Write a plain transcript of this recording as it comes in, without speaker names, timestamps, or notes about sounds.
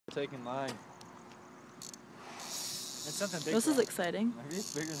taking line. It's something big. This is exciting. Maybe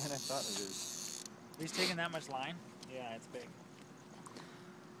it's bigger than I thought it is. He's taking that much line? Yeah, it's big.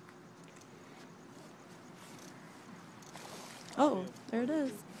 Oh, there it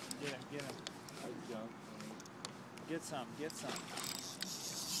is. Get him, get him. Get some, get some.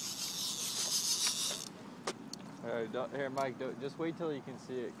 Alright, here, Mike, just wait till you can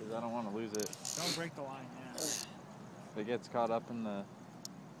see it, because I don't want to lose it. Don't break the line, yeah. If it gets caught up in the...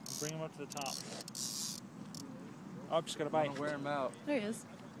 Bring him up to the top. Oh, just got a bite. Wear him out. There he is.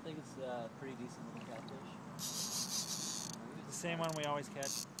 I think it's a pretty decent little catfish. The same one we always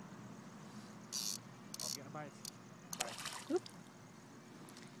catch. Oh, get a bite. Bite. Oop.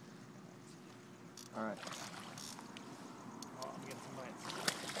 Alright. Oh, I'm getting some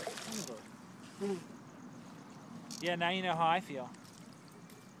bites. Yeah, now you know how I feel.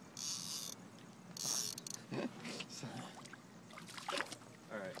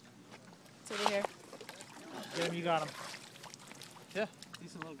 Alright. It's over here. Get him, you got him. Yeah,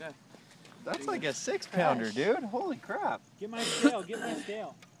 decent little guy. That's like a 6-pounder, dude. Holy crap. Get my scale, get my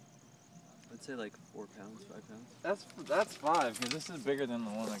scale. I'd say like 4 pounds, 5 pounds. That's 5, because this is bigger than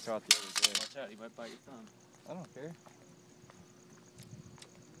the one I caught the other day. Watch out, he might bite your thumb. I don't care.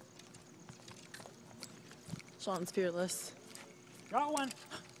 Sean's fearless. Got one.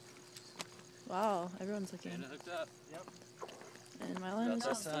 Wow, everyone's looking. And it hooked up. Yep. And my line is About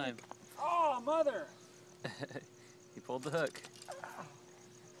just... that time. Oh, mother. He pulled the hook.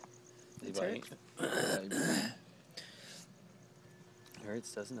 It's hurt. It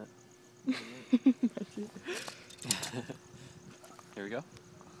hurts, doesn't it? Here we go.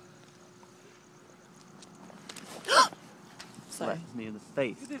 Sorry. Slapped me in the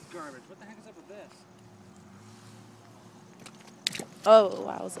face. Look at this garbage. What the heck is up with this? Oh,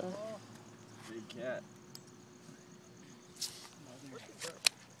 wowza. Big cat.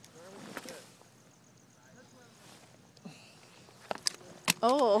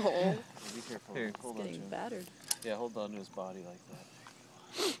 Oh, Be careful. Here. Hold it's on to getting him. battered. Yeah, hold on to his body like that.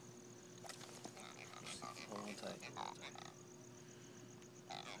 Hold on tight.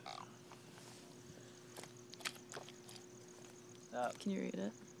 Stop. Can you read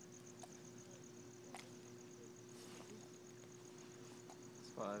it?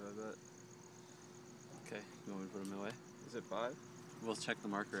 It's 5, I bet. Okay, you want me to put him away? Is it 5? We'll check the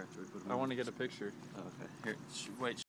marker after we put him I away. want to get a picture. Oh, okay. Here, wait.